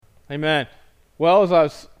Amen. Well, as I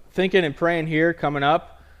was thinking and praying here coming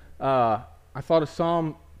up, I thought of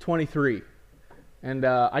Psalm 23. And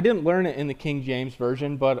I didn't learn it in the King James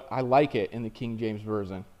Version, but I like it in the King James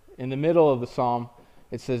Version. In the middle of the psalm,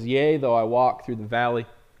 it says, "Yea, though I walk through the valley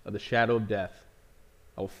of the shadow of death,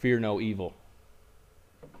 I will fear no evil."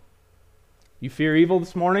 You fear evil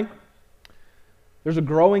this morning? There's a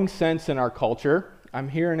growing sense in our culture. I'm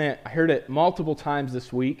hearing it. I heard it multiple times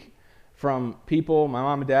this week from people. My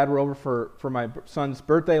mom and dad were over for my son's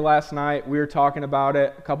birthday last night. We were talking about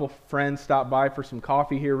it. A couple friends stopped by for some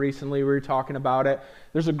coffee here recently. We were talking about it.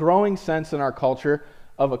 There's a growing sense in our culture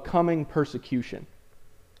of a coming persecution.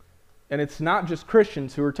 And it's not just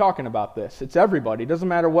Christians who are talking about this. It's everybody. It doesn't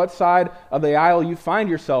matter what side of the aisle you find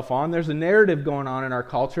yourself on. There's a narrative going on in our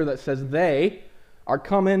culture that says they are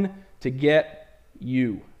coming to get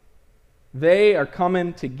you. They are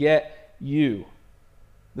coming to get you.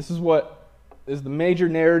 This is what is the major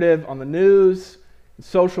narrative on the news,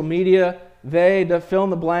 social media. They, to fill in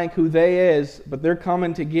the blank who they is, but they're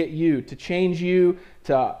coming to get you, to change you,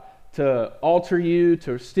 to alter you,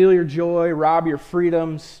 to steal your joy, rob your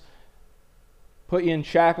freedoms, put you in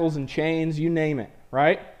shackles and chains, you name it,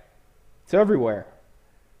 right? It's everywhere.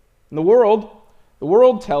 And the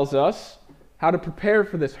world tells us how to prepare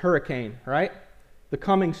for this hurricane, right? The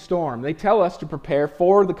coming storm. They tell us to prepare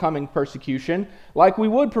for the coming persecution like we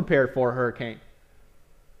would prepare for a hurricane.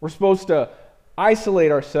 We're supposed to isolate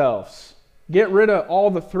ourselves, get rid of all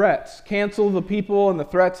the threats, cancel the people and the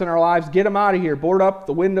threats in our lives, get them out of here, board up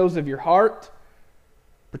the windows of your heart,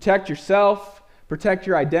 protect yourself, protect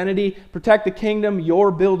your identity, protect the kingdom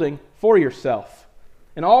you're building for yourself.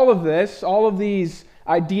 And all of this, all of these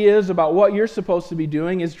ideas about what you're supposed to be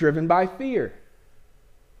doing is driven by fear.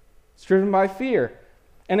 It's driven by fear.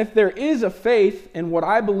 And if there is a faith in what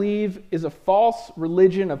I believe is a false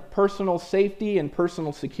religion of personal safety and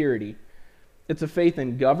personal security, it's a faith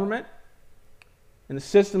in government, in the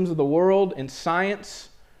systems of the world, in science,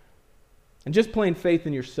 and just plain faith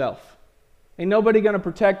in yourself. Ain't nobody going to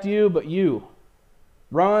protect you but you.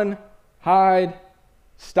 Run, hide,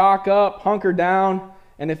 stock up, hunker down,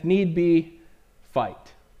 and if need be,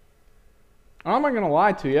 fight. I'm not going to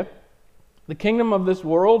lie to you. The kingdom of this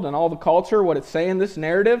world and all the culture, what it's saying, this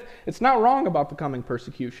narrative, it's not wrong about the coming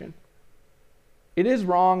persecution. It is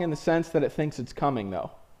wrong in the sense that it thinks it's coming,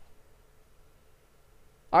 though.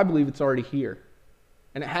 I believe it's already here.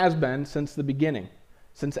 And it has been since the beginning,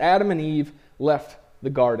 since Adam and Eve left the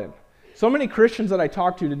garden. So many Christians that I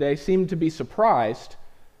talk to today seem to be surprised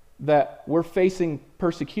that we're facing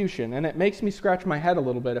persecution. And it makes me scratch my head a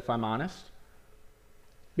little bit, if I'm honest,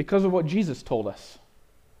 because of what Jesus told us.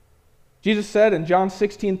 Jesus said in John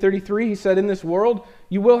 16:33, he said, "In this world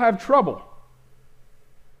you will have trouble."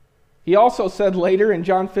 He also said later in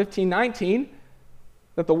John 15:19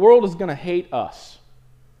 that the world is going to hate us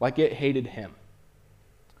like it hated him.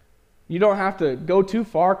 You don't have to go too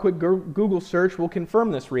far. Quick Google search will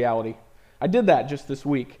confirm this reality. I did that just this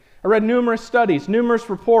week. I read numerous studies,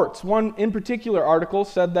 numerous reports. One in particular article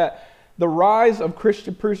said that the rise of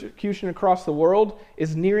Christian persecution across the world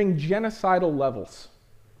is nearing genocidal levels.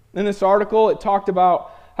 In this article, it talked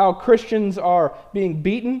about how Christians are being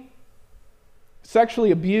beaten,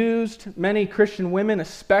 sexually abused. Many Christian women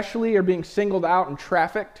especially are being singled out and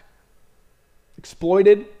trafficked,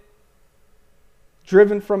 exploited,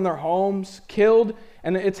 driven from their homes, killed.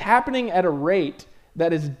 And it's happening at a rate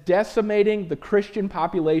that is decimating the Christian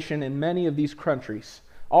population in many of these countries.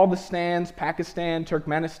 All the stands, Pakistan,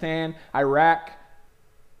 Turkmenistan, Iraq,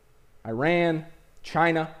 Iran,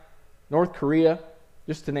 China, North Korea,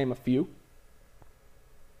 just to name a few.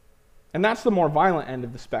 And that's the more violent end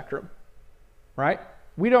of the spectrum, right?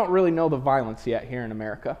 We don't really know the violence yet here in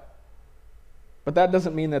America. But that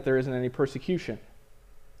doesn't mean that there isn't any persecution.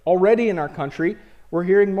 Already in our country, we're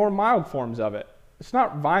hearing more mild forms of it. It's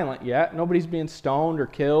not violent yet. Nobody's being stoned or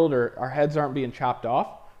killed, or our heads aren't being chopped off,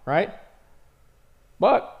 right?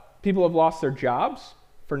 But people have lost their jobs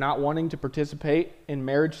for not wanting to participate in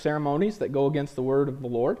marriage ceremonies that go against the word of the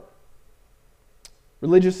Lord.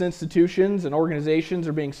 Religious institutions and organizations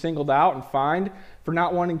are being singled out and fined for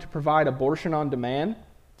not wanting to provide abortion on demand.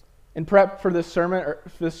 In prep for this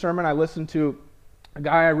sermon, I listened to a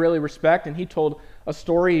guy I really respect, and he told a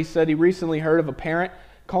story. He said he recently heard of a parent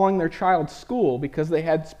calling their child school because they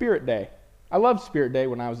had Spirit Day. I loved Spirit Day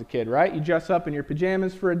when I was a kid, right? You dress up in your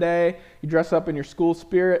pajamas for a day. You dress up in your school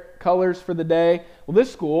spirit colors for the day. Well,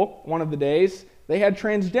 this school, one of the days, they had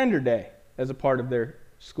Transgender Day as a part of their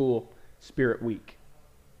school spirit week.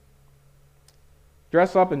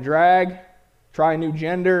 Dress up in drag, try a new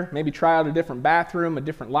gender, maybe try out a different bathroom, a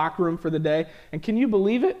different locker room for the day. And can you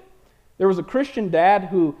believe it? There was a Christian dad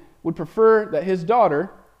who would prefer that his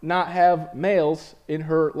daughter not have males in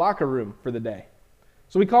her locker room for the day.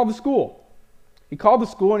 So he called the school. He called the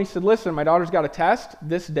school and he said, listen, my daughter's got a test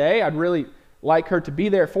this day. I'd really like her to be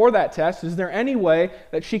there for that test. Is there any way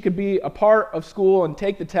that she could be a part of school and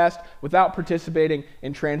take the test without participating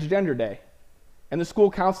in Transgender Day? And the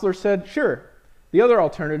school counselor said, sure. The other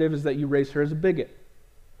alternative is that you raise her as a bigot.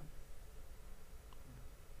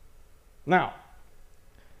 Now,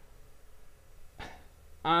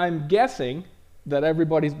 I'm guessing that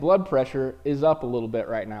everybody's blood pressure is up a little bit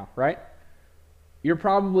right now, right? You're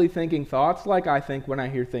probably thinking thoughts like I think when I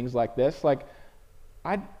hear things like this, like,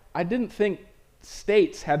 I didn't think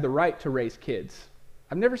states had the right to raise kids.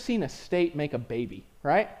 I've never seen a state make a baby,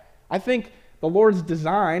 right? I think the Lord's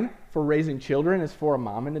design for raising children is for a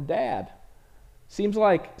mom and a dad. Seems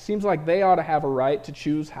like they ought to have a right to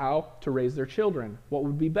choose how to raise their children, what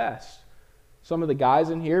would be best. Some of the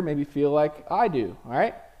guys in here maybe feel like I do, all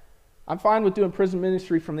right? I'm fine with doing prison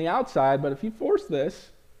ministry from the outside, but if you force this,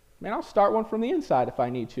 man, I'll start one from the inside if I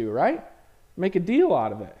need to, right? Make a deal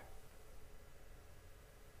out of it.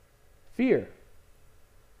 Fear,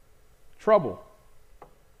 trouble,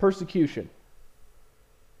 persecution.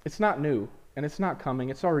 It's not new, and it's not coming.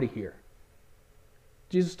 It's already here.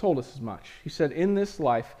 Jesus told us as much. He said, in this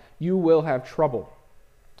life, you will have trouble.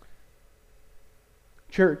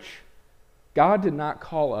 Church, God did not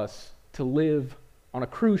call us to live on a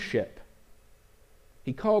cruise ship.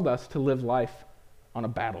 He called us to live life on a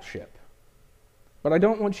battleship. But I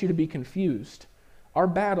don't want you to be confused. Our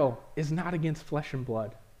battle is not against flesh and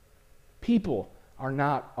blood. People are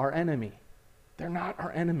not our enemy. They're not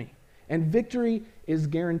our enemy. And victory is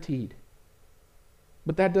guaranteed.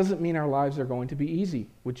 But that doesn't mean our lives are going to be easy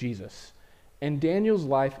with Jesus. And Daniel's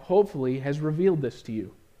life, hopefully, has revealed this to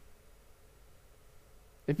you.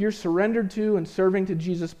 If you're surrendered to and serving to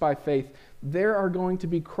Jesus by faith, there are going to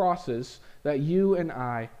be crosses that you and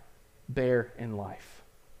I bear in life.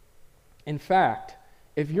 In fact,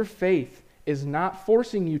 if your faith is not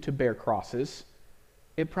forcing you to bear crosses,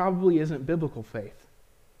 it probably isn't biblical faith.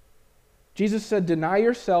 Jesus said, deny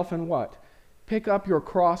yourself and what? Pick up your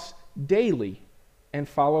cross daily and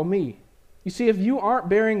follow me. You see, if you aren't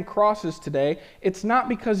bearing crosses today, it's not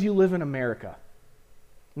because you live in America.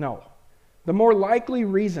 No. The more likely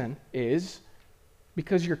reason is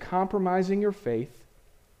because you're compromising your faith,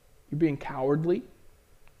 you're being cowardly,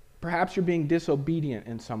 perhaps you're being disobedient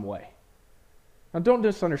in some way. Now, don't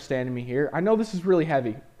misunderstand me here. I know this is really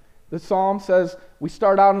heavy. The psalm says we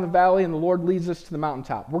start out in the valley and the Lord leads us to the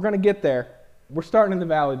mountaintop. We're going to get there. We're starting in the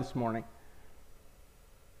valley this morning.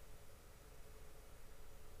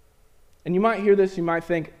 And you might hear this, you might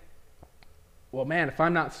think, well, man, if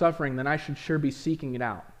I'm not suffering, then I should sure be seeking it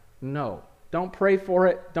out. No. Don't pray for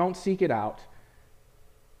it. Don't seek it out.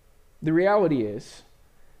 The reality is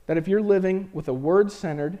that if you're living with a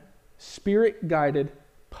word-centered, spirit-guided,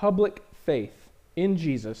 public faith in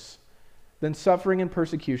Jesus, then suffering and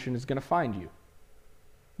persecution is going to find you.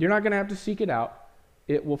 You're not going to have to seek it out.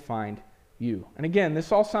 It will find you. And again,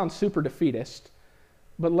 this all sounds super defeatist,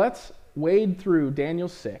 but let's wade through Daniel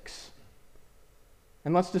 6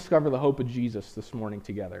 and let's discover the hope of Jesus this morning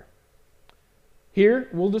together. Here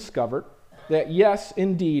we'll discover that yes,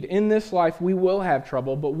 indeed, in this life we will have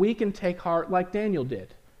trouble, but we can take heart like Daniel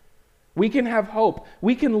did. We can have hope.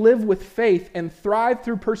 We can live with faith and thrive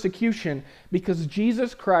through persecution because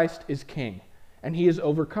Jesus Christ is King and He has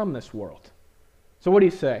overcome this world. So what do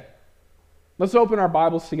you say? Let's open our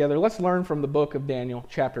Bibles together. Let's learn from the book of Daniel,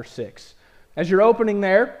 chapter 6. As you're opening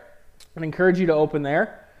there, I encourage you to open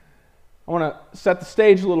there. I want to set the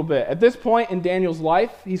stage a little bit. At this point in Daniel's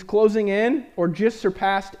life, he's closing in or just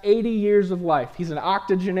surpassed 80 years of life. He's an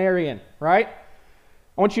octogenarian, right?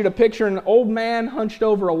 I want you to picture an old man hunched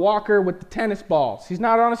over a walker with the tennis balls. He's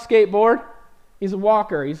not on a skateboard. He's a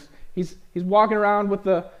walker. He's walking around with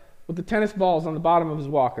the tennis balls on the bottom of his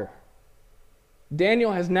walker.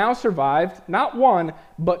 Daniel has now survived not one,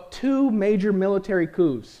 but two major military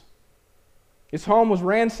coups. His home was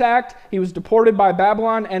ransacked, he was deported by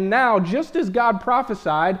Babylon, and now, just as God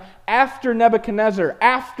prophesied, after Nebuchadnezzar,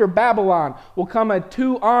 after Babylon, will come a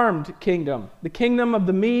two-armed kingdom, the kingdom of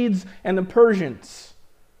the Medes and the Persians.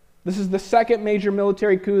 This is the second major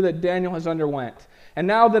military coup that Daniel has underwent. And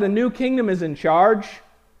now that a new kingdom is in charge,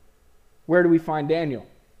 where do we find Daniel?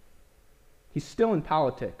 He's still in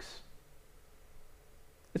politics.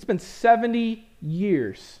 It's been 70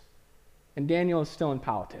 years, and Daniel is still in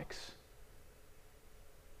politics.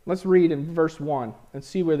 Let's read in verse 1 and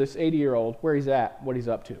see where this 80-year-old, where he's at, what he's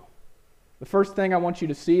up to. The first thing I want you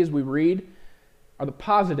to see as we read are the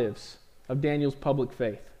positives of Daniel's public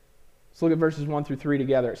faith. Let's look at verses 1 through 3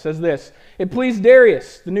 together. It says this: It pleased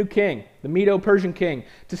Darius, the new king, the Medo-Persian king,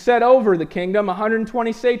 to set over the kingdom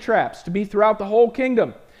 120 satraps, to be throughout the whole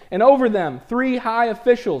kingdom, and over them 3 high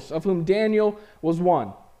officials, of whom Daniel was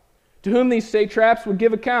one, to whom these satraps would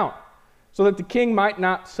give account, so that the king might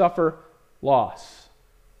not suffer loss.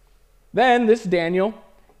 Then this Daniel,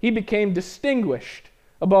 he became distinguished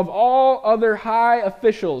above all other high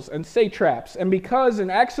officials and satraps, and because an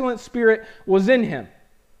excellent spirit was in him.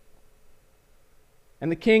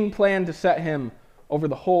 And the king planned to set him over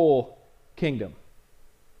the whole kingdom.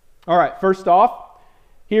 All right, first off,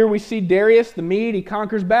 here we see Darius the Mede. He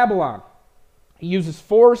conquers Babylon. He uses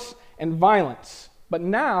force and violence. But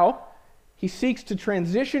now he seeks to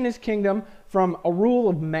transition his kingdom from a rule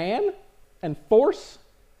of man and force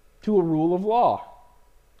to a rule of law.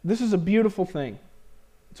 This is a beautiful thing.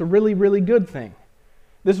 It's a really, really good thing.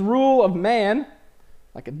 This rule of man,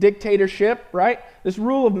 like a dictatorship, right? This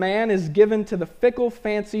rule of man is given to the fickle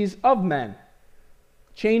fancies of men.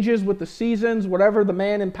 Changes with the seasons, whatever the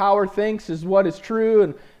man in power thinks is what is true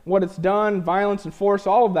and what it's done, violence and force,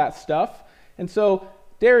 all of that stuff. And so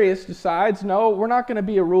Darius decides, no, we're not going to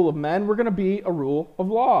be a rule of men, we're going to be a rule of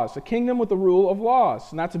laws, a kingdom with a rule of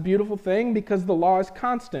laws. And that's a beautiful thing because the law is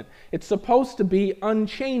constant. It's supposed to be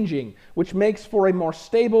unchanging, which makes for a more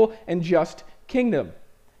stable and just kingdom.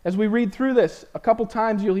 As we read through this, a couple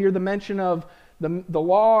times you'll hear the mention of the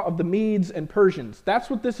law of the Medes and Persians. That's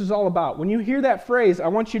what this is all about. When you hear that phrase, I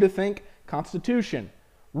want you to think constitution,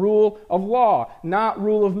 rule of law, not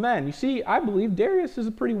rule of men. You see, I believe Darius is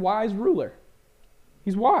a pretty wise ruler.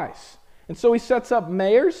 He's wise. And so he sets up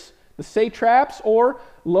mayors, the satraps, or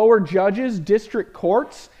lower judges, district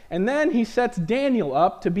courts, and then he sets Daniel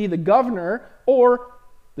up to be the governor or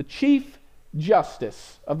the chief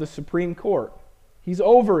justice of the Supreme Court. He's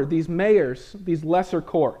over these mayors, these lesser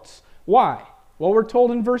courts. Why? Well, we're told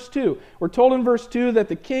in verse 2. We're told in verse 2 that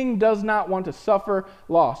the king does not want to suffer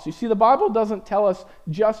loss. You see, the Bible doesn't tell us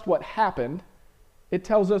just what happened. It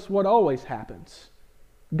tells us what always happens.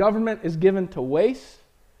 Government is given to waste,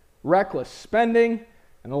 reckless spending,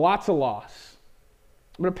 and lots of loss.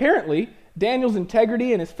 But apparently, Daniel's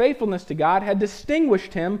integrity and his faithfulness to God had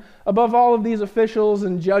distinguished him above all of these officials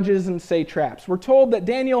and judges and satraps. We're told that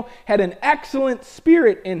Daniel had an excellent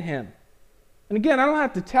spirit in him. And again, I don't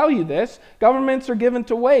have to tell you this. Governments are given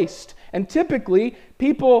to waste. And typically,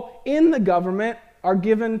 people in the government are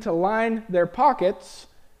given to line their pockets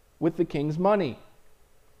with the king's money.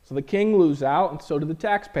 So the king loses out, and so do the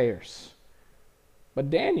taxpayers. But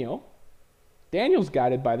Daniel's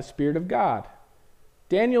guided by the Spirit of God.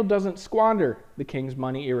 Daniel doesn't squander the king's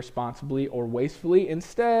money irresponsibly or wastefully.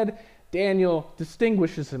 Instead, Daniel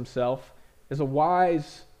distinguishes himself as a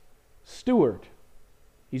wise steward.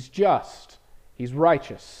 He's just. He's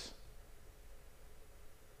righteous.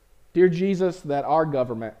 Dear Jesus, that our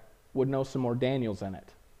government would know some more Daniels in it.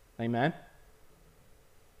 Amen?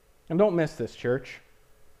 And don't miss this, church.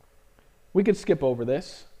 We could skip over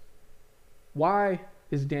this. Why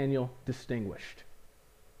is Daniel distinguished?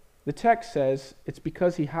 The text says it's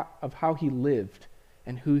because of how he lived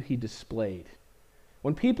and who he displayed.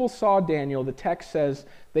 When people saw Daniel, the text says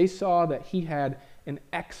they saw that he had an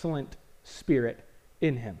excellent spirit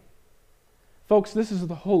in him. Folks, this is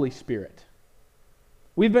the Holy Spirit.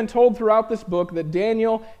 We've been told throughout this book that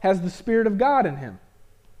Daniel has the Spirit of God in him.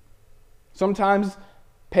 Sometimes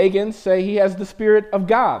pagans say he has the spirit of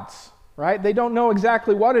gods, right? They don't know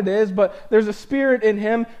exactly what it is, but there's a spirit in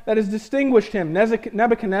him that has distinguished him.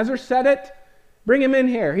 Nebuchadnezzar said it. Bring him in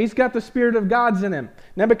here. He's got the Spirit of God's in him.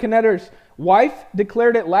 Nebuchadnezzar's wife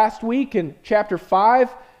declared it last week in chapter 5.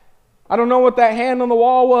 I don't know what that hand on the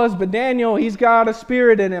wall was, but Daniel, he's got a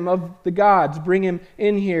spirit in him of the gods. Bring him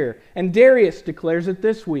in here. And Darius declares it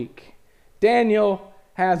this week. Daniel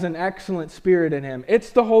has an excellent spirit in him. It's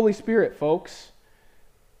the Holy Spirit, folks.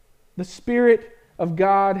 The Spirit of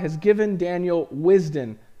God has given Daniel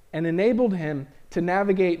wisdom and enabled him to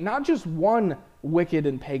navigate not just one wicked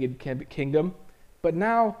and pagan kingdom, but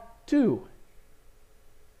now two.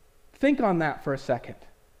 Think on that for a second.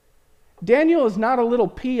 Daniel is not a little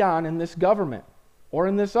peon in this government or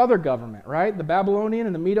in this other government, right? The Babylonian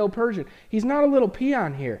and the Medo-Persian. He's not a little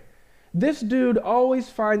peon here. This dude always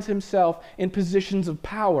finds himself in positions of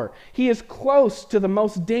power. He is close to the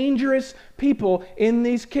most dangerous people in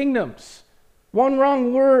these kingdoms. One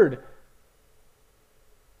wrong word,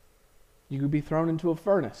 you could be thrown into a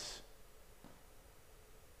furnace.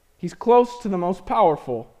 He's close to the most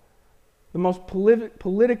powerful, the most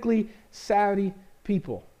politically savvy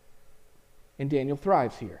people. And Daniel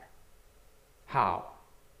thrives here. How?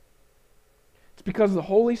 It's because the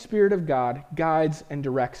Holy Spirit of God guides and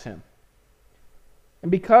directs him.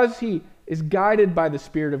 And because he is guided by the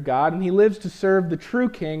Spirit of God and he lives to serve the true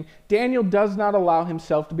king, Daniel does not allow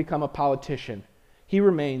himself to become a politician. He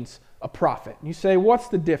remains a prophet. And you say, what's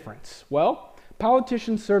the difference? Well,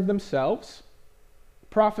 politicians serve themselves.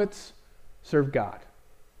 Prophets serve God.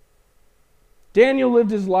 Daniel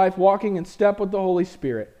lived his life walking in step with the Holy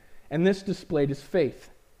Spirit, and this displayed his faith.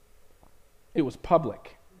 It was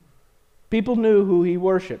public. People knew who he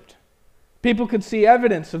worshiped. People could see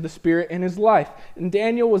evidence of the Spirit in his life, and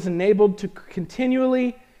Daniel was enabled to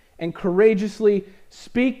continually and courageously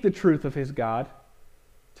speak the truth of his God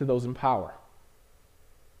to those in power.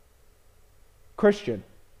 Christian,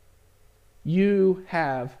 you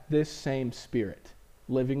have this same Spirit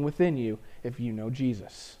living within you if you know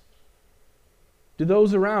Jesus. Do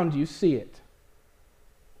those around you see it?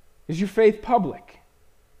 Is your faith public?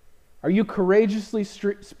 Are you courageously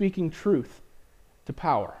speaking truth to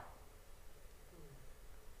power?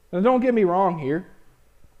 Now, don't get me wrong here.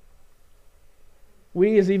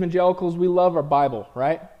 We as evangelicals, we love our Bible,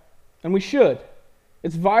 right? And we should.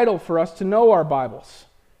 It's vital for us to know our Bibles.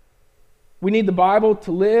 We need the Bible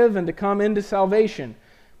to live and to come into salvation.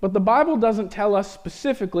 But the Bible doesn't tell us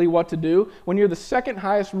specifically what to do when you're the second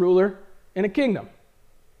highest ruler in a kingdom.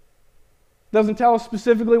 It doesn't tell us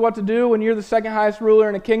specifically what to do when you're the second highest ruler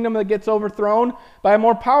in a kingdom that gets overthrown by a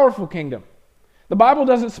more powerful kingdom. The Bible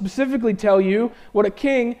doesn't specifically tell you what a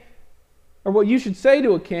king, or what you should say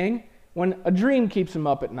to a king when a dream keeps him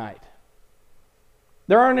up at night.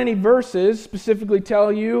 There aren't any verses specifically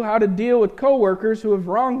tell you how to deal with coworkers who have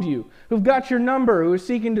wronged you, who've got your number, who are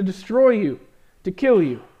seeking to destroy you, to kill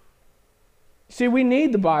you. See, we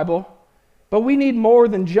need the Bible, but we need more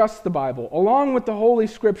than just the Bible. Along with the Holy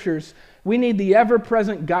Scriptures, we need the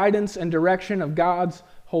ever-present guidance and direction of God's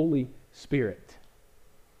Holy Spirit.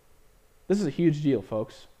 This is a huge deal,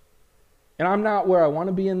 folks. And I'm not where I want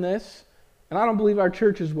to be in this, and I don't believe our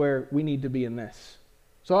church is where we need to be in this.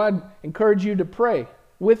 So I'd encourage you to pray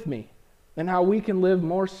with me and how we can live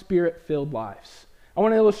more Spirit-filled lives. I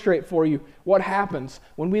want to illustrate for you what happens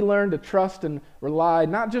when we learn to trust and rely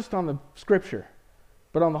not just on the Scripture,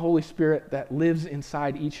 but on the Holy Spirit that lives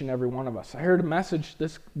inside each and every one of us. I heard a message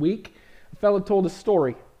this week. A fellow told a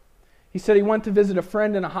story. He said he went to visit a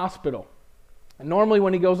friend in a hospital. And normally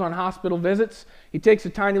when he goes on hospital visits, he takes a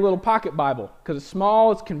tiny little pocket Bible because it's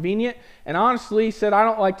small, it's convenient, and honestly, he said, I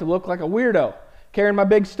don't like to look like a weirdo carrying my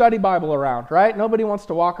big study Bible around, right? Nobody wants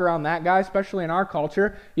to walk around that guy, especially in our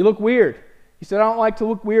culture. You look weird. He said, I don't like to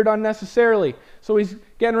look weird unnecessarily. So he's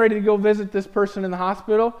getting ready to go visit this person in the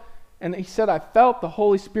hospital, and he said, I felt the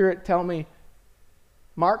Holy Spirit tell me,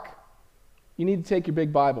 Mark, you need to take your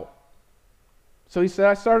big Bible. So he said,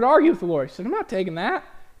 I started to argue with the Lord. He said, I'm not taking that.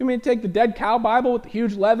 You mean to take the dead cow Bible with the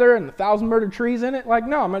huge leather and the 1,000 murdered trees in it? Like,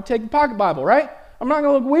 no, I'm going to take the pocket Bible, right? I'm not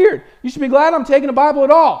going to look weird. You should be glad I'm taking a Bible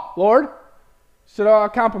at all, Lord. He said, oh, I'll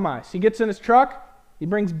compromise. He gets in his truck. He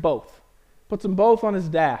brings both. Puts them both on his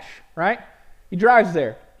dash, right? He drives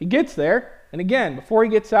there. He gets there. And again, before he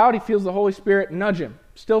gets out, he feels the Holy Spirit nudge him.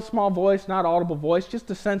 Still small voice, not audible voice, just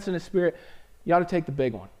a sense in his spirit. You ought to take the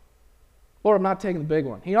big one. Lord, I'm not taking the big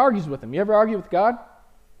one. He argues with him. You ever argue with God?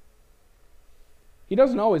 He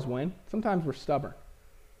doesn't always win. Sometimes we're stubborn.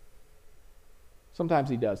 Sometimes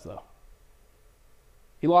he does, though.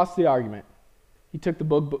 He lost the argument. He took the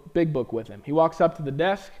big book with him. He walks up to the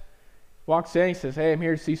desk, walks in, he says, hey, I'm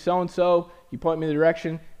here to see so-and-so. You point me in the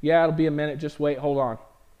direction. Yeah, it'll be a minute. Just wait. Hold on.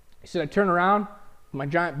 He said, I turn around with my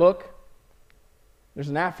giant book. There's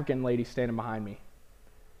an African lady standing behind me.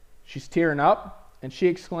 She's tearing up, and she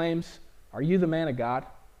exclaims, are you the man of God?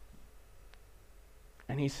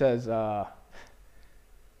 And he says,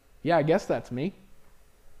 yeah, I guess that's me.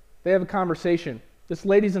 They have a conversation. This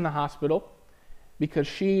lady's in the hospital because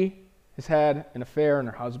she has had an affair on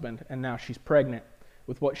her husband, and now she's pregnant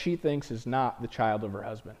with what she thinks is not the child of her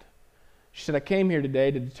husband. She said, I came here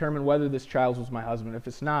today to determine whether this child was my husband. If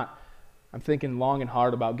it's not, I'm thinking long and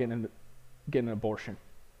hard about getting an abortion.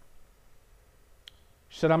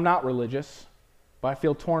 She said, I'm not religious, but I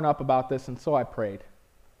feel torn up about this, and so I prayed.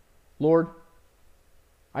 Lord,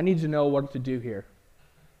 I need to know what to do here.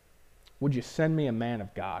 Would you send me a man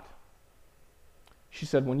of God? She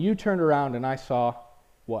said, when you turned around and I saw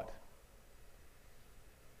what?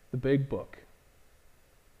 The big book.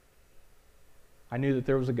 I knew that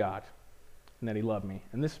there was a God and that he loved me.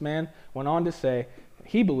 And this man went on to say that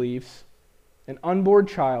he believes an unborn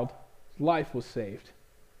child's life was saved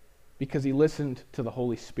because he listened to the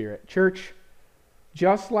Holy Spirit. Church,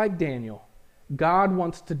 just like Daniel, God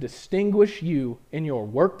wants to distinguish you in your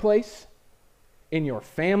workplace, in your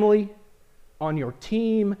family, on your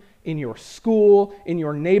team, in your school, in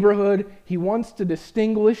your neighborhood. He wants to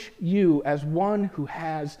distinguish you as one who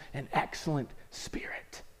has an excellent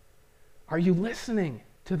spirit. Are you listening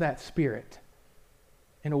to that spirit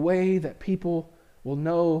in a way that people will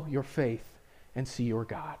know your faith and see your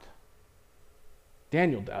God?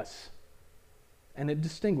 Daniel does, and it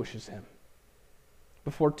distinguishes him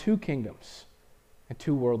before two kingdoms and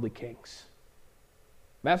two worldly kings.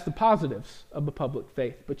 That's the positives of the public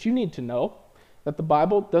faith. But you need to know that the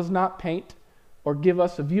Bible does not paint or give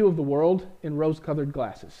us a view of the world in rose-colored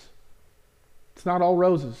glasses. It's not all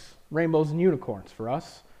roses, rainbows, and unicorns for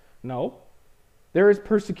us. No. There is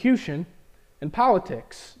persecution and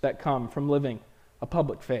politics that come from living a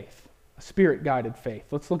public faith, a spirit-guided faith.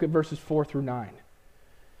 Let's look at verses 4 through 9.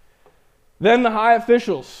 Then the high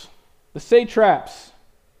officials, the satraps,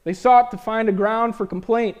 they sought to find a ground for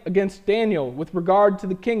complaint against Daniel with regard to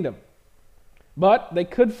the kingdom. But they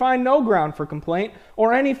could find no ground for complaint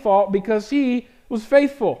or any fault because he was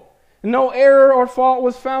faithful, and no error or fault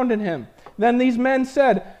was found in him. Then these men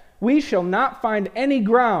said, "We shall not find any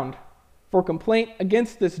ground for complaint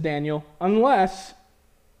against this Daniel unless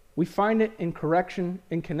we find it in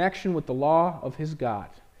connection with the law of his God."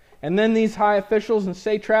 And then these high officials and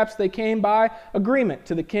satraps, they came by agreement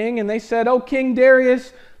to the king, and they said, "O King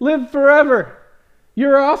Darius, live forever.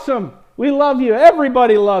 You're awesome. We love you.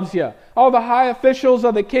 Everybody loves you." All the high officials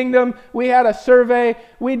of the kingdom, we had a survey,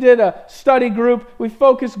 we did a study group, we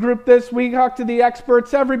focus group this, we talked to the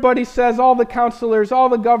experts. Everybody says, all the counselors, all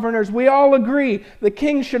the governors, we all agree the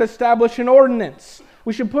king should establish an ordinance.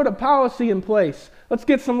 We should put a policy in place. Let's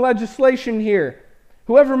get some legislation here.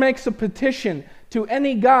 Whoever makes a petition to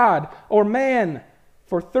any god or man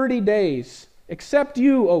for 30 days, except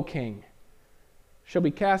you, O king, shall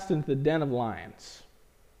be cast into the den of lions.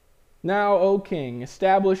 Now, O king,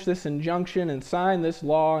 establish this injunction and sign this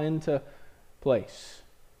law into place,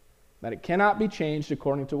 that it cannot be changed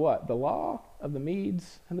according to what? The law of the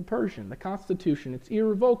Medes and the Persian, the Constitution. It's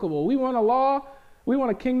irrevocable. We want a law. We want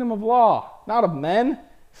a kingdom of law, not of men.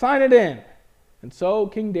 Sign it in. And so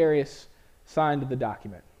King Darius signed the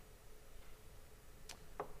document.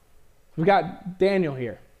 We've got Daniel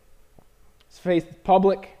here. His faith is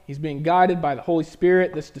public. He's being guided by the Holy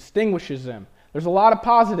Spirit. This distinguishes him. There's a lot of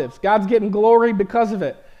positives. God's getting glory because of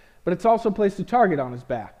it. But it's also placed a target on his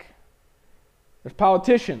back. There's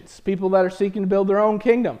politicians, people that are seeking to build their own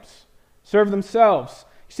kingdoms, serve themselves.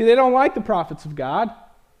 You see, they don't like the prophets of God.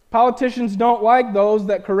 Politicians don't like those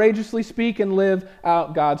that courageously speak and live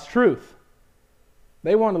out God's truth.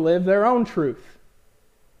 They want to live their own truth.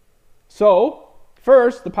 So,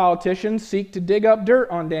 first, the politicians seek to dig up dirt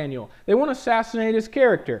on Daniel. They want to assassinate his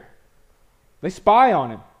character. They spy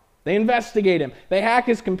on him. They investigate him. They hack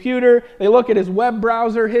his computer. They look at his web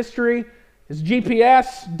browser history, his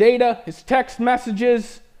GPS data, his text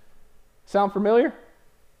messages. Sound familiar?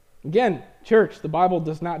 Again, church, the Bible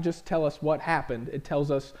does not just tell us what happened. It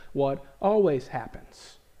tells us what always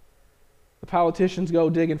happens. The politicians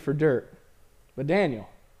go digging for dirt. But Daniel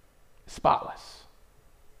is spotless.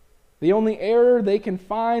 The only error they can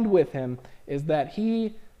find with him is that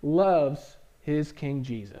he loves his King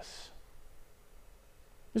Jesus.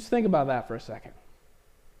 Just think about that for a second.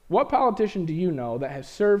 What politician do you know that has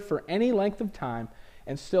served for any length of time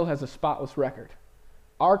and still has a spotless record?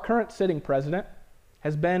 Our current sitting president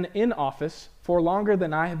has been in office for longer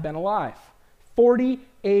than I have been alive.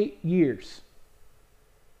 48 years.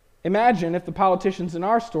 Imagine if the politicians in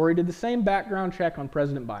our story did the same background check on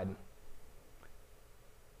President Biden.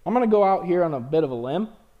 I'm going to go out here on a bit of a limb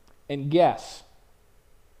and guess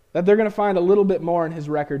that they're going to find a little bit more in his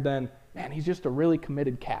record than, man, he's just a really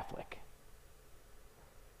committed Catholic.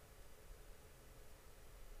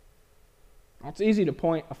 It's easy to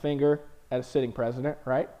point a finger at a sitting president,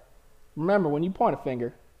 right? Remember, when you point a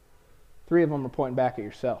finger, 3 of them are pointing back at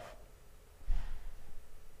yourself.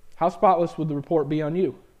 How spotless would the report be on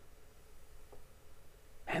you?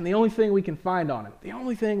 And the only thing we can find on him, the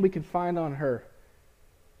only thing we can find on her,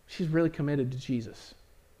 she's really committed to Jesus.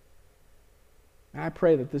 And I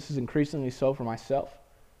pray that this is increasingly so for myself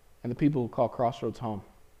and the people who call Crossroads home.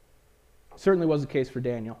 It certainly was the case for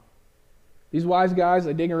Daniel. These wise guys,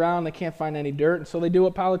 they dig around, they can't find any dirt, and so they do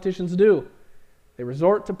what politicians do. They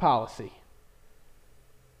resort to policy.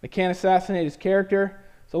 They can't assassinate his character,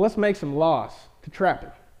 so let's make some laws to trap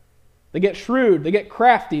him. They get shrewd, they get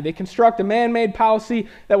crafty, they construct a man-made policy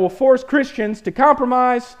that will force Christians to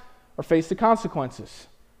compromise or face the consequences.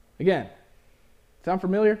 Again, sound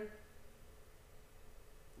familiar?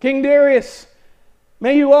 King Darius,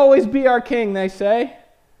 may you always be our king, they say.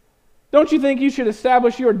 Don't you think you should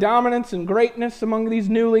establish your dominance and greatness among these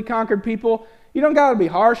newly conquered people? You don't got to be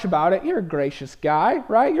harsh about it. You're a gracious guy,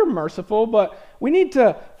 right? You're merciful, but we need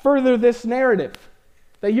to further this narrative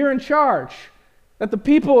that you're in charge, that the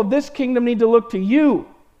people of this kingdom need to look to you,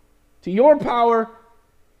 to your power,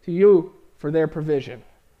 to you for their provision.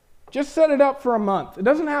 Just set it up for a month. It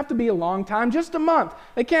doesn't have to be a long time, just a month.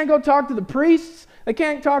 They can't go talk to the priests. They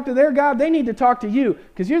can't talk to their God. They need to talk to you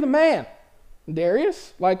because you're the man.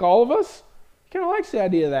 Darius, like all of us, kind of likes the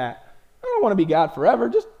idea of that. I don't want to be God forever,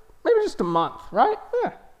 maybe just a month, right?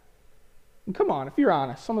 Yeah. And come on, if you're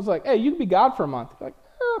honest. Someone's like, hey, you can be God for a month. You're like,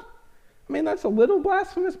 I mean, that's a little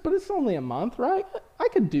blasphemous, but it's only a month, right? I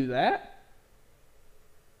could do that.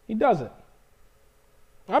 He doesn't.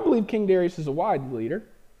 I believe King Darius is a wise leader,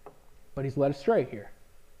 but he's led astray here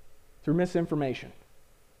through misinformation,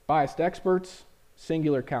 biased experts,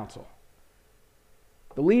 singular counsel.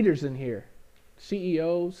 The leaders in here,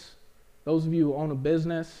 CEOs, those of you who own a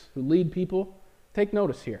business, who lead people, take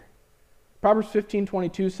notice here. Proverbs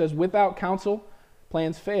 15:22 says, without counsel,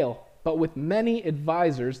 plans fail, but with many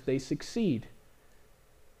advisors, they succeed.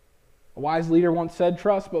 A wise leader once said,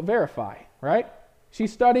 trust but verify, right? She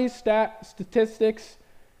studies statistics,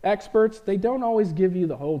 experts, they don't always give you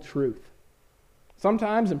the whole truth.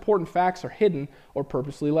 Sometimes important facts are hidden or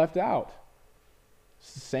purposely left out.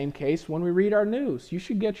 It's the same case when we read our news. You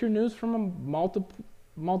should get your news from a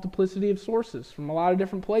multiplicity of sources, from a lot of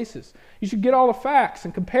different places. You should get all the facts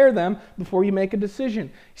and compare them before you make a decision.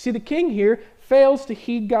 You see, the king here fails to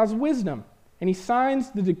heed God's wisdom, and he signs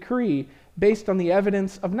the decree based on the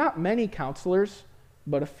evidence of not many counselors,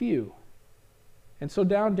 but a few. And so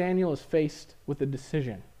now Daniel is faced with a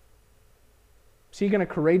decision. Is he going to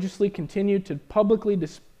courageously continue to publicly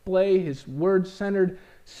display his word-centered,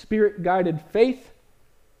 spirit-guided faith?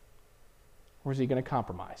 Or is he going to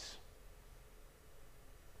compromise?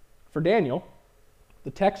 For Daniel,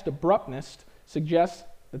 the text abruptness suggests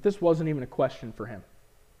that this wasn't even a question for him.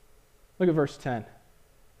 Look at verse 10.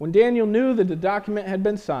 When Daniel knew that the document had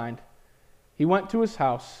been signed, he went to his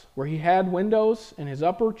house, where he had windows in his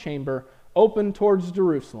upper chamber open towards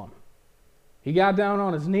Jerusalem. He got down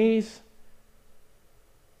on his knees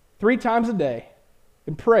 3 times a day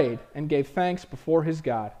and prayed and gave thanks before his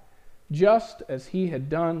God, just as he had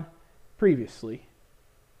done previously.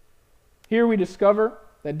 Here we discover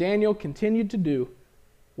that Daniel continued to do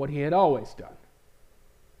what he had always done.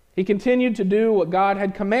 He continued to do what God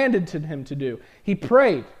had commanded him to do. He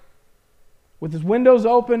prayed with his windows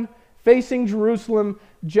open, facing Jerusalem,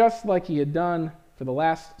 just like he had done for the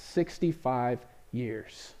last 65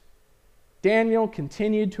 years. Daniel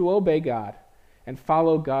continued to obey God and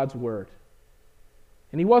follow God's word.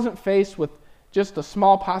 And he wasn't faced with just a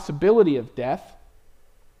small possibility of death.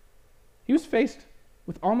 He was faced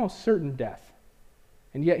with almost certain death.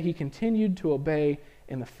 And yet he continued to obey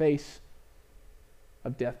in the face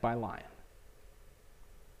of death by lion.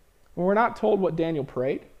 Well, we're not told what Daniel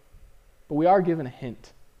prayed, but we are given a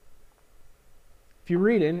hint. If you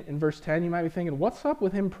read in verse 10, you might be thinking, what's up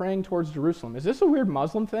with him praying towards Jerusalem? Is this a weird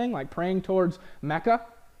Muslim thing, like praying towards Mecca?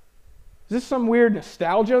 Is this some weird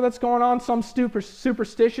nostalgia that's going on, some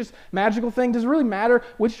superstitious, magical thing? Does it really matter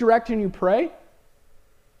which direction you pray?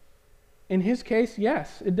 In his case,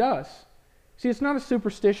 yes, it does. See, it's not a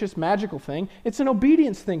superstitious, magical thing. It's an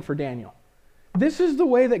obedience thing for Daniel. This is the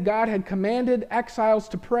way that God had commanded exiles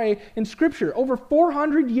to pray in Scripture over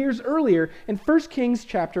 400 years earlier in 1 Kings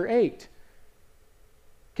chapter 8.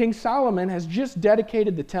 King Solomon has just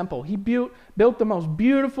dedicated the temple. He built the most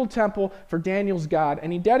beautiful temple for Daniel's God,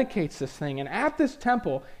 and he dedicates this thing. And at this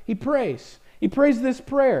temple, he prays. He prays this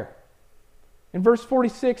prayer. In verse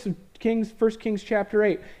 46 of 1 Kings chapter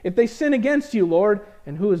 8, if they sin against you, Lord,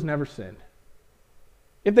 and who has never sinned?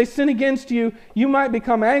 If they sin against you, you might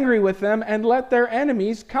become angry with them and let their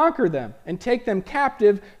enemies conquer them and take them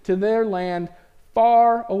captive to their land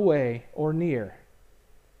far away or near.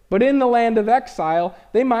 But in the land of exile,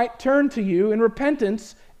 they might turn to you in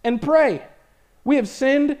repentance and pray. We have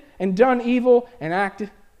sinned and done evil and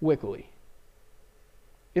acted wickedly.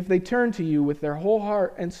 If they turn to you with their whole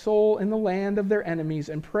heart and soul in the land of their enemies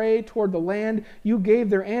and pray toward the land you gave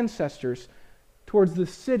their ancestors, towards the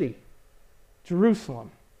city,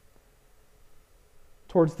 Jerusalem,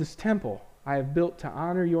 towards this temple I have built to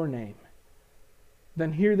honor your name,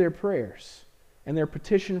 then hear their prayers and their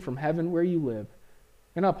petition from heaven where you live,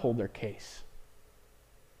 and uphold their case.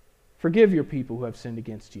 Forgive your people who have sinned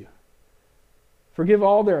against you. Forgive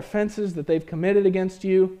all their offenses that they've committed against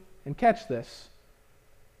you, and catch this,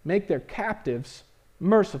 make their captives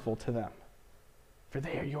merciful to them, for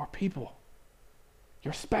they are your people,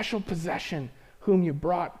 your special possession, whom you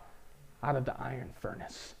brought out of the iron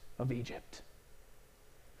furnace of Egypt.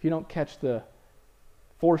 If you don't catch the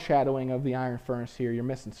foreshadowing of the iron furnace here, you're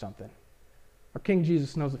missing something. Our King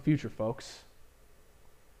Jesus knows the future, folks.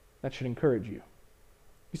 That should encourage you.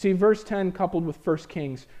 You see, verse 10 coupled with 1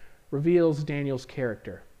 Kings reveals Daniel's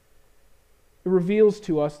character. It reveals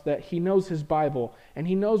to us that he knows his Bible and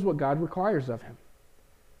he knows what God requires of him.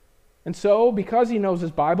 And so, because he knows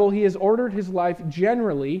his Bible, he has ordered his life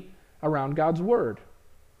generally around God's Word.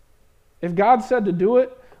 If God said to do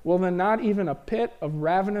it, well, then not even a pit of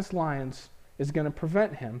ravenous lions is going to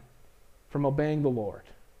prevent him from obeying the Lord.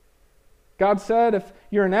 God said if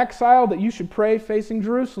you're in exile that you should pray facing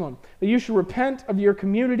Jerusalem, that you should repent of your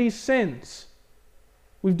community's sins.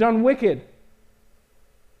 We've done wicked.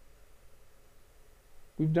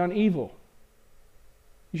 We've done evil.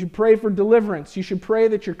 You should pray for deliverance. You should pray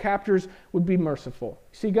that your captors would be merciful.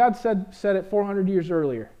 See, God said it 400 years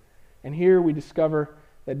earlier. And here we discover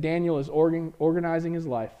that Daniel is organizing his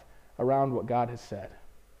life around what God has said.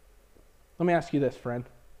 Let me ask you this, friend.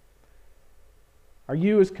 Are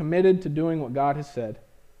you as committed to doing what God has said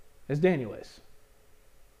as Daniel is?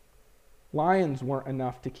 Lions weren't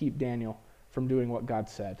enough to keep Daniel from doing what God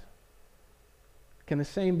said. Can the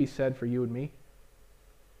same be said for you and me?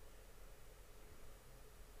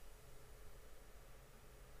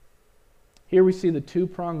 Here we see the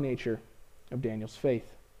two-pronged nature of Daniel's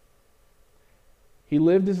faith. He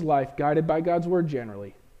lived his life guided by God's Word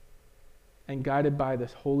generally, and guided by the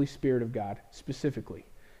Holy Spirit of God specifically.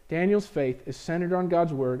 Daniel's faith is centered on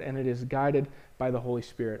God's Word, and it is guided by the Holy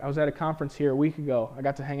Spirit. I was at a conference here a week ago. I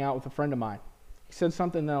got to hang out with a friend of mine. He said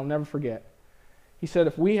something that I'll never forget. He said,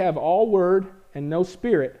 if we have all Word and no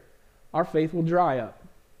Spirit, our faith will dry up.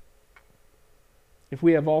 If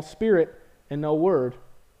we have all Spirit and no Word,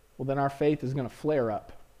 well, then our faith is going to flare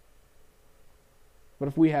up. But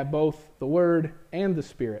if we have both the Word and the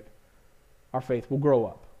Spirit, our faith will grow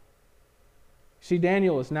up. See,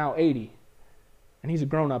 Daniel is now 80, and he's a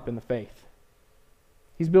grown-up in the faith.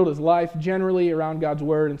 He's built his life generally around God's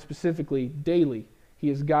Word, and specifically, daily, he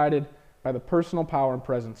is guided by the personal power and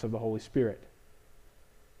presence of the Holy Spirit.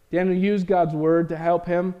 Daniel used God's Word to help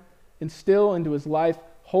him instill into his life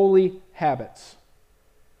holy habits.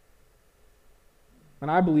 And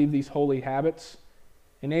I believe these holy habits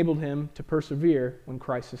enabled him to persevere when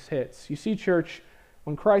crisis hits. You see, church,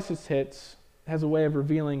 when crisis hits, it has a way of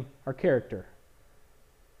revealing our character.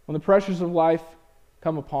 When the pressures of life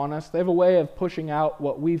come upon us, they have a way of pushing out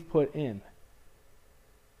what we've put in.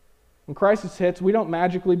 When crisis hits, we don't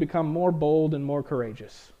magically become more bold and more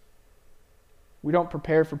courageous. We don't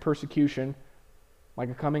prepare for persecution like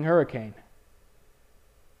a coming hurricane.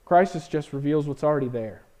 Crisis just reveals what's already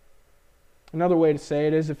there. Another way to say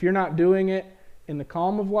it is, if you're not doing it in the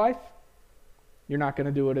calm of life, you're not going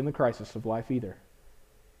to do it in the crisis of life either.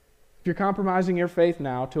 If you're compromising your faith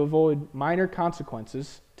now to avoid minor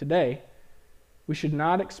consequences today, we should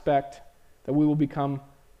not expect that we will become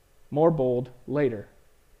more bold later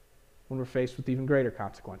when we're faced with even greater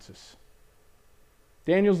consequences.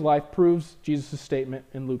 Daniel's life proves Jesus' statement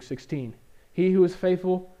in Luke 16. He who is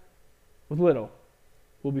faithful with little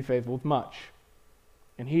will be faithful with much,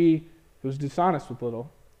 and he who is dishonest with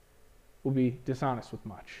little will be dishonest with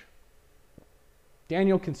much.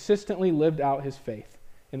 Daniel consistently lived out his faith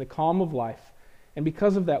in the calm of life, and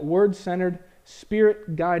because of that Word-centered,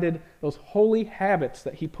 Spirit-guided, those holy habits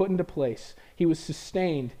that he put into place, he was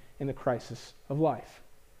sustained in the crisis of life.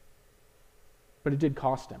 But it did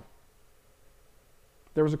cost him.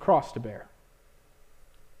 There was a cross to bear.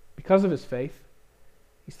 Because of his faith,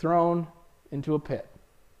 he's thrown into a pit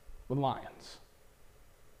with lions.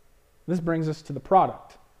 This brings us to the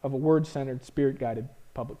product of a Word-centered, Spirit-guided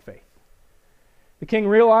public faith. The king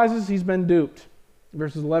realizes he's been duped.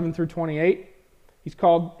 Verses 11 through 28, he's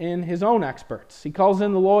called in his own experts. He calls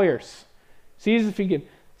in the lawyers, sees if he can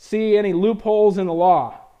see any loopholes in the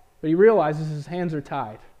law, but he realizes his hands are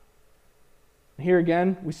tied. And here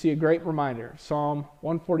again, we see a great reminder of Psalm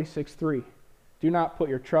 146:3. Do not put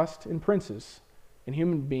your trust in princes, in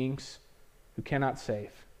human beings who cannot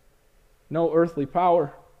save. No earthly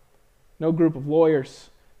power, no group of lawyers,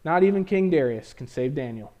 not even King Darius can save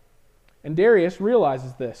Daniel. And Darius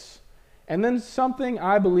realizes this. And then something,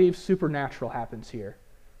 I believe, supernatural happens here.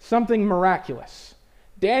 Something miraculous.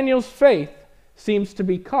 Daniel's faith seems to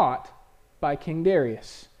be caught by King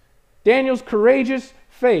Darius. Daniel's courageous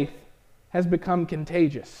faith has become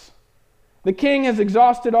contagious. The king has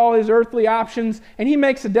exhausted all his earthly options, and he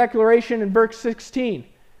makes a declaration in verse 16.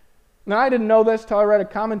 Now, I didn't know this till I read a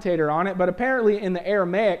commentator on it, but apparently in the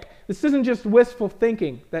Aramaic, this isn't just wistful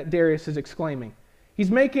thinking that Darius is exclaiming. He's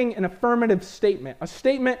making an affirmative statement, a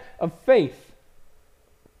statement of faith,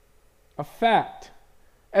 a fact.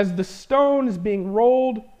 As the stone is being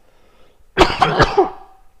rolled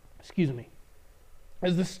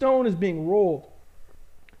as the stone is being rolled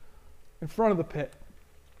in front of the pit,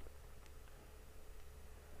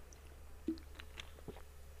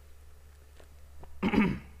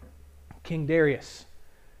 King Darius,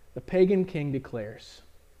 the pagan king, declares,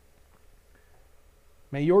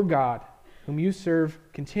 "May your God, whom you serve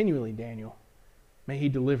continually, Daniel, may he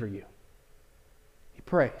deliver you." He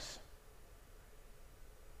prays.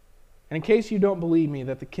 And in case you don't believe me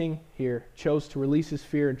that the king here chose to release his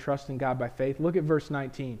fear and trust in God by faith, look at verse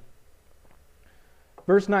 19.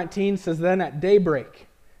 Verse 19 says, "Then at daybreak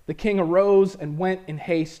the king arose and went in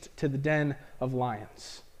haste to the den of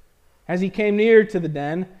lions. As he came near to the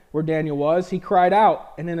den where Daniel was, he cried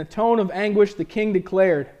out, and in a tone of anguish the king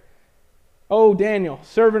declared, 'O Daniel,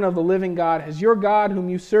 servant of the living God, has your God, whom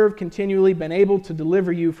you serve continually, been able to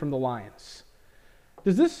deliver you from the lions?'"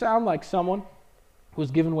 Does this sound like someone who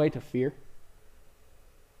has given way to fear?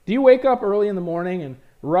 Do you wake up early in the morning and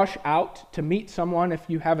rush out to meet someone if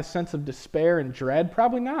you have a sense of despair and dread?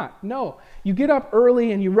 Probably not. No. You get up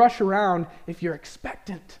early and you rush around if you're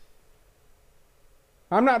expectant.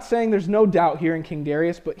 I'm not saying there's no doubt here in King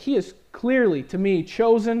Darius, but he is clearly, to me,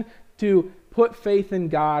 chosen to put faith in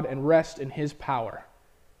God and rest in his power.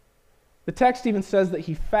 The text even says that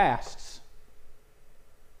he fasts.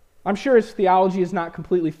 I'm sure his theology is not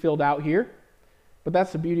completely filled out here, but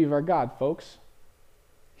that's the beauty of our God, folks.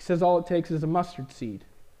 He says all it takes is a mustard seed,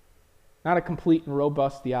 not a complete and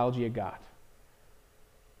robust theology of God.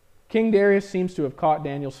 King Darius seems to have caught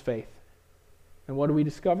Daniel's faith. And what do we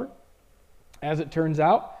discover? As it turns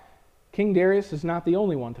out, King Darius is not the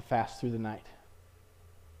only one to fast through the night.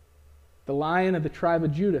 The Lion of the tribe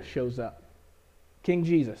of Judah shows up, King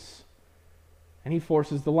Jesus, and he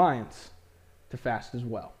forces the lions to fast as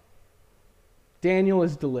well. Daniel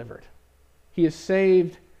is delivered. He is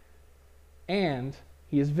saved, and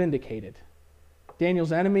he is vindicated.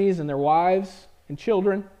 Daniel's enemies and their wives and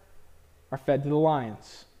children are fed to the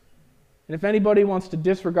lions. And if anybody wants to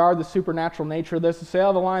disregard the supernatural nature of this and say,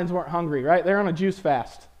 "Oh, the lions weren't hungry," right? They're on a juice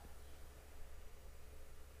fast.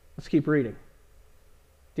 Let's keep reading.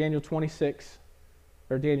 Daniel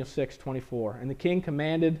 6:24. "And the king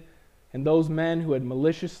commanded, and those men who had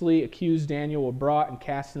maliciously accused Daniel were brought and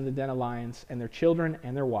cast into the den of lions, and their children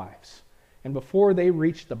and their wives. And before they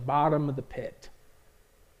reached the bottom of the pit,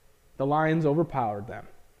 the lions overpowered them.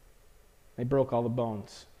 They broke all the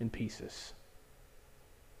bones in pieces."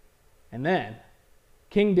 And then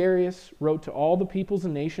King Darius wrote to all the peoples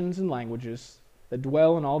and nations and languages that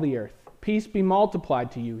dwell in all the earth, "Peace be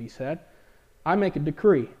multiplied to you," he said. "I make a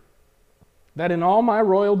decree that in all my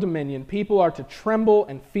royal dominion people are to tremble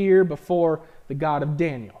and fear before the God of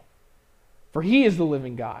Daniel. For he is the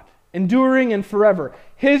living God, enduring and forever.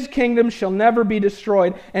 His kingdom shall never be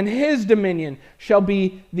destroyed, and his dominion shall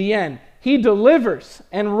be the end. He delivers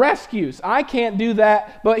and rescues. I can't do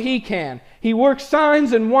that, but he can. He works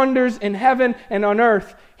signs and wonders in heaven and on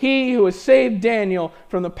earth. He who has saved Daniel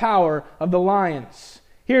from the power of the lions."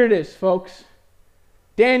 Here it is, folks.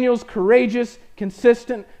 Daniel's courageous,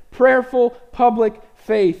 consistent, prayerful, public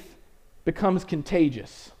faith becomes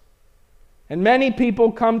contagious. And many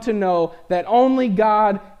people come to know that only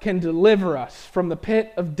God can deliver us from the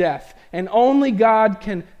pit of death, and only God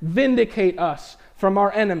can vindicate us from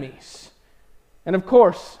our enemies. And of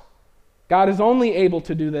course, God is only able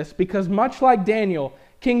to do this because, much like Daniel,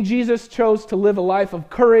 King Jesus chose to live a life of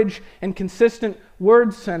courage and consistent,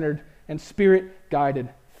 word-centered, and spirit-guided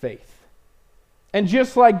faith. And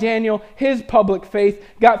just like Daniel, his public faith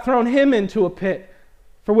got thrown him into a pit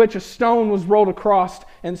for which a stone was rolled across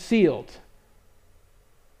and sealed.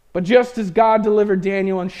 But just as God delivered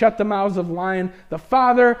Daniel and shut the mouths of lions, the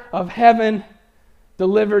Father of heaven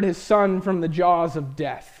delivered his Son from the jaws of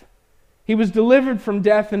death. He was delivered from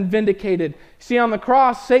death and vindicated. See, on the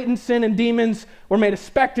cross, Satan, sin, and demons were made a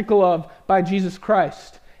spectacle of by Jesus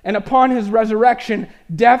Christ. And upon his resurrection,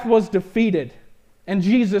 death was defeated, and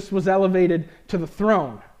Jesus was elevated to the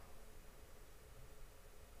throne.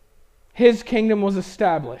 His kingdom was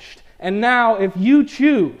established. And now, if you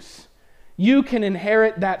choose, you can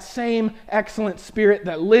inherit that same excellent spirit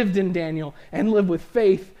that lived in Daniel and live with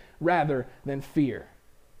faith rather than fear.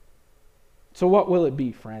 So what will it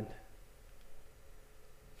be, friend?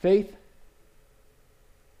 Faith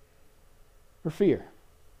or fear?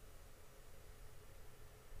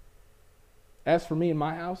 As for me and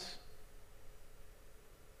my house,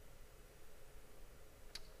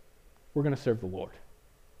 we're going to serve the Lord.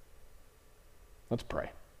 Let's pray.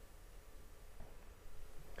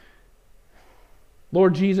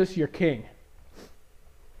 Lord Jesus, you're King.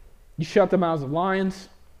 You shut the mouths of lions.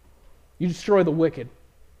 You destroy the wicked.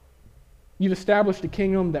 You've established a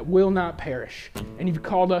kingdom that will not perish, and you've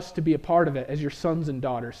called us to be a part of it as your sons and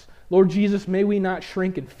daughters. Lord Jesus, may we not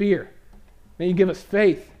shrink in fear. May you give us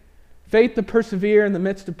faith. Faith to persevere in the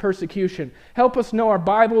midst of persecution. Help us know our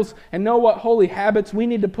Bibles and know what holy habits we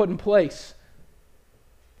need to put in place.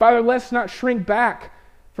 Father, let's not shrink back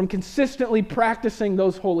from consistently practicing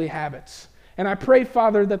those holy habits. And I pray,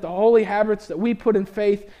 Father, that the holy habits that we put in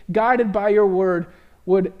faith, guided by your word,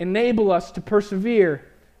 would enable us to persevere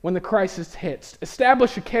when the crisis hits.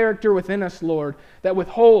 Establish a character within us, Lord, that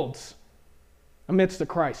withholds amidst the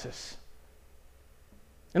crisis.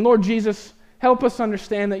 And Lord Jesus, help us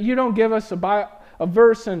understand that you don't give us a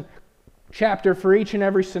verse and chapter for each and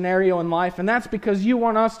every scenario in life, and that's because you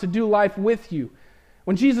want us to do life with you.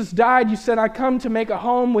 When Jesus died, you said, I come to make a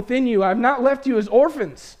home within you. I've not left you as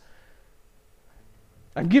orphans.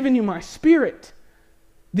 I've given you my Spirit,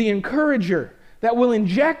 the encourager, that will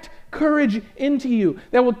inject courage into you,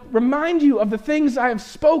 that will remind you of the things I have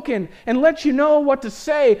spoken and let you know what to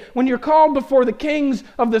say when you're called before the kings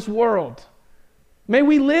of this world. May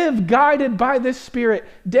we live guided by this Spirit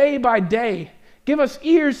day by day. Give us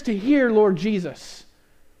ears to hear, Lord Jesus,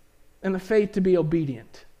 and the faith to be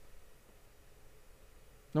obedient,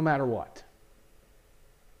 no matter what.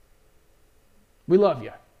 We love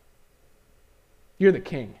you. You're the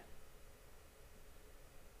King.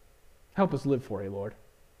 Help us live for you, Lord.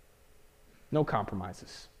 No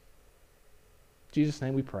compromises. In Jesus'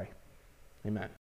 name we pray. Amen.